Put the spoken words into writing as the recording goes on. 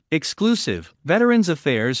Exclusive, Veterans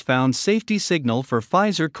Affairs found safety signal for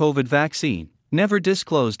Pfizer COVID vaccine, never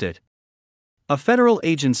disclosed it. A federal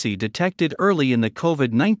agency detected early in the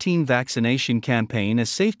COVID-19 vaccination campaign a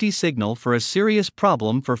safety signal for a serious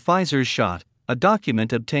problem for Pfizer's shot, a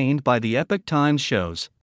document obtained by the Epoch Times shows.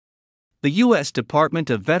 The U.S. Department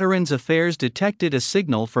of Veterans Affairs detected a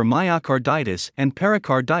signal for myocarditis and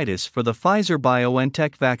pericarditis for the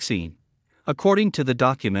Pfizer-BioNTech vaccine, according to the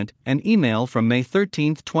document, an email from May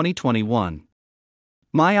 13, 2021.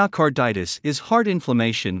 Myocarditis is heart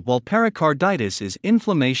inflammation while pericarditis is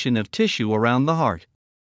inflammation of tissue around the heart.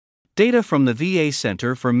 Data from the VA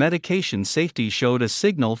Center for Medication Safety showed a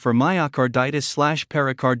signal for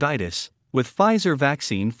myocarditis/pericarditis, with Pfizer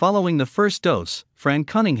vaccine following the first dose, Fran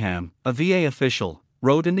Cunningham, a VA official,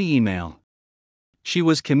 wrote in the email. She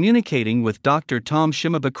was communicating with Dr. Tom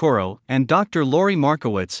Shimabukuro and Dr. Lori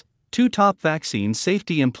Markowitz, two top vaccine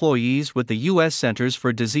safety employees with the U.S. Centers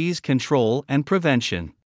for Disease Control and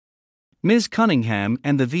Prevention. Ms. Cunningham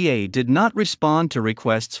and the VA did not respond to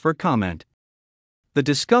requests for comment. The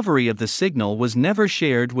discovery of the signal was never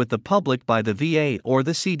shared with the public by the VA or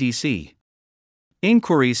the CDC.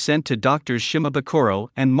 Inquiries sent to Drs. Shimabukuro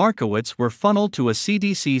and Markowitz were funneled to a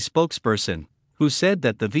CDC spokesperson, who said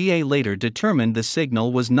that the VA later determined the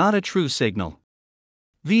signal was not a true signal.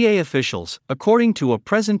 VA officials, according to a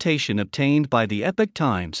presentation obtained by the Epoch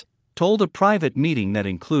Times, told a private meeting that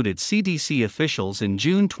included CDC officials in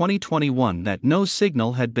June 2021 that no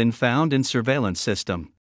signal had been found in surveillance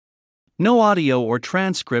system. No audio or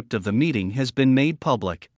transcript of the meeting has been made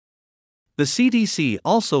public. The CDC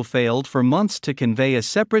also failed for months to convey a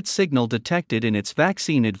separate signal detected in its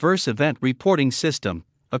vaccine adverse event reporting system,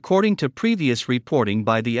 according to previous reporting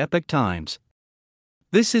by the Epoch Times.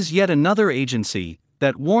 This is yet another agency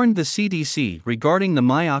that warned the CDC regarding the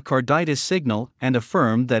myocarditis signal and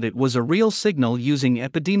affirmed that it was a real signal using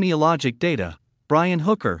epidemiologic data. Brian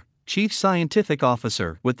Hooker, chief scientific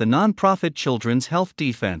officer with the nonprofit Children's Health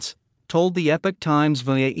Defense, told the Epoch Times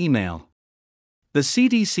via email. The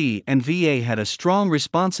CDC and VA had a strong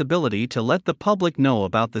responsibility to let the public know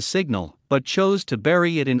about the signal, but chose to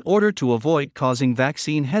bury it in order to avoid causing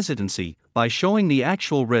vaccine hesitancy by showing the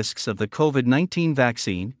actual risks of the COVID-19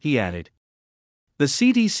 vaccine, he added. The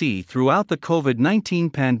CDC throughout the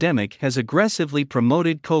COVID-19 pandemic has aggressively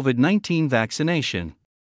promoted COVID-19 vaccination.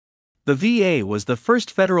 The VA was the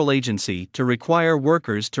first federal agency to require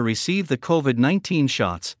workers to receive the COVID-19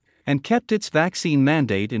 shots, and kept its vaccine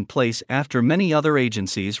mandate in place after many other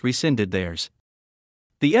agencies rescinded theirs.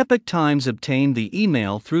 The Epoch Times obtained the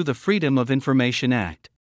email through the Freedom of Information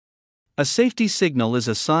Act. A safety signal is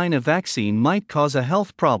a sign a vaccine might cause a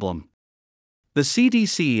health problem. The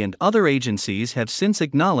CDC and other agencies have since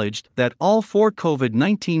acknowledged that all 4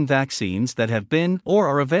 COVID-19 vaccines that have been or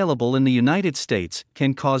are available in the United States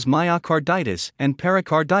can cause myocarditis and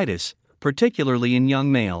pericarditis, particularly in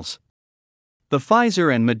young males. The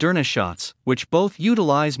Pfizer and Moderna shots, which both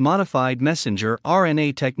utilize modified messenger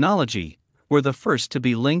RNA technology, were the first to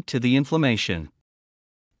be linked to the inflammation.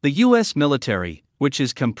 The U.S. military, which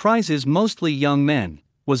comprises mostly young men,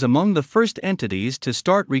 was among the first entities to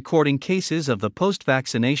start recording cases of the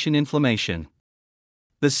post-vaccination inflammation.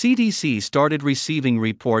 The CDC started receiving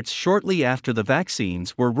reports shortly after the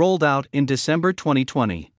vaccines were rolled out in December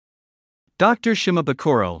 2020. Dr.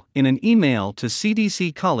 Shimabukuro, in an email to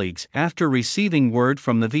CDC colleagues after receiving word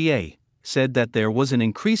from the VA, said that there was an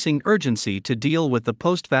increasing urgency to deal with the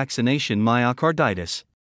post-vaccination myocarditis.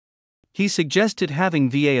 He suggested having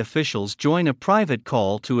VA officials join a private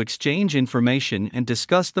call to exchange information and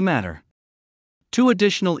discuss the matter. 2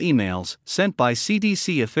 additional emails, sent by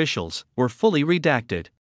CDC officials, were fully redacted.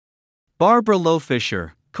 Barbara Lowe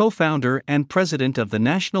Fisher, co-founder and president of the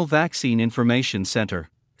National Vaccine Information Center,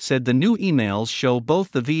 said the new emails show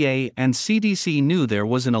both the VA and CDC knew there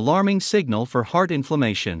was an alarming signal for heart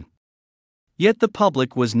inflammation. Yet the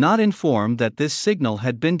public was not informed that this signal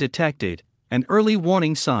had been detected, an early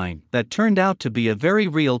warning sign that turned out to be a very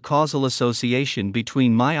real causal association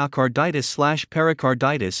between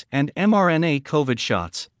myocarditis/pericarditis and mRNA COVID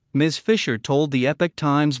shots, Ms. Fisher told the Epoch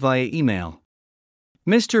Times via email.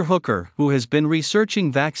 Mr. Hooker, who has been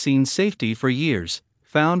researching vaccine safety for years,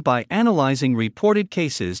 found by analyzing reported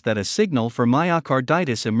cases that a signal for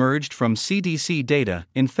myocarditis emerged from CDC data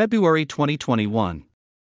in February 2021.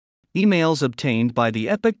 Emails obtained by the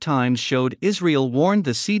Epoch Times showed Israel warned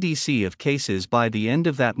the CDC of cases by the end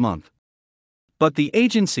of that month. But the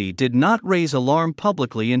agency did not raise alarm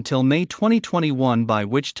publicly until May 2021, by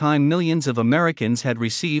which time millions of Americans had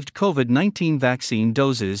received COVID-19 vaccine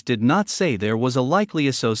doses. Did not say there was a likely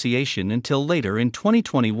association until later in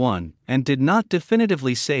 2021, and did not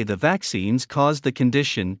definitively say the vaccines caused the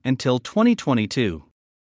condition until 2022.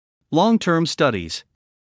 Long-term studies.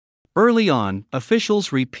 Early on,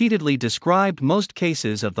 officials repeatedly described most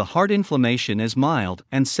cases of the heart inflammation as mild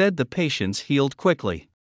and said the patients healed quickly.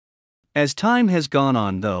 As time has gone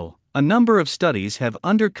on, though, a number of studies have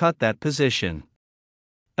undercut that position.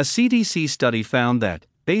 A CDC study found that,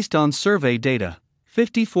 based on survey data,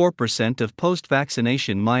 54% of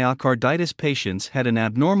post-vaccination myocarditis patients had an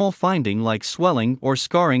abnormal finding like swelling or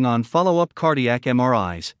scarring on follow-up cardiac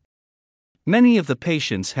MRIs. Many of the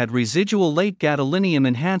patients had residual late gadolinium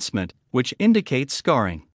enhancement, which indicates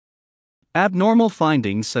scarring. Abnormal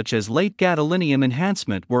findings such as late gadolinium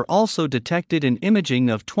enhancement were also detected in imaging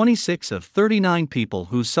of 26 of 39 people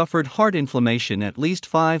who suffered heart inflammation at least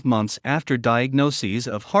 5 months after diagnoses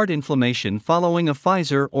of heart inflammation following a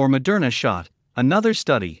Pfizer or Moderna shot, another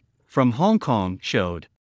study, from Hong Kong, showed.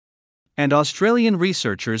 And Australian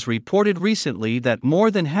researchers reported recently that more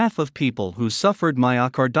than half of people who suffered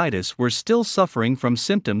myocarditis were still suffering from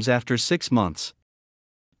symptoms after 6 months.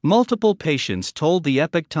 Multiple patients told the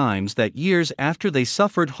Epoch Times that years after they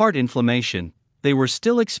suffered heart inflammation, they were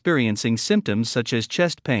still experiencing symptoms such as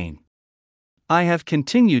chest pain. I have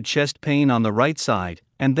continued chest pain on the right side,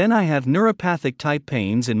 and then I have neuropathic type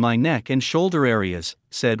pains in my neck and shoulder areas,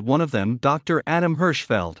 said one of them, Dr. Adam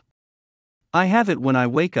Hirschfeld. I have it when I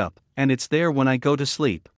wake up, and it's there when I go to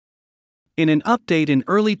sleep. In an update in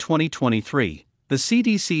early 2023, the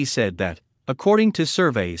CDC said that, according to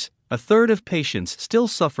surveys, a third of patients still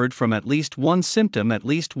suffered from at least one symptom at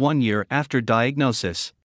least 1 year after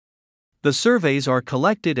diagnosis. The surveys are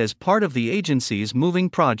collected as part of the agency's Moving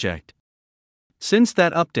Project. Since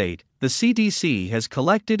that update, the CDC has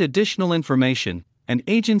collected additional information, an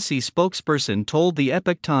agency spokesperson told the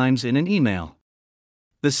Epoch Times in an email.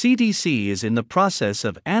 The CDC is in the process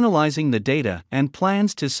of analyzing the data and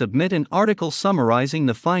plans to submit an article summarizing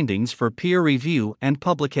the findings for peer review and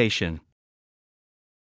publication.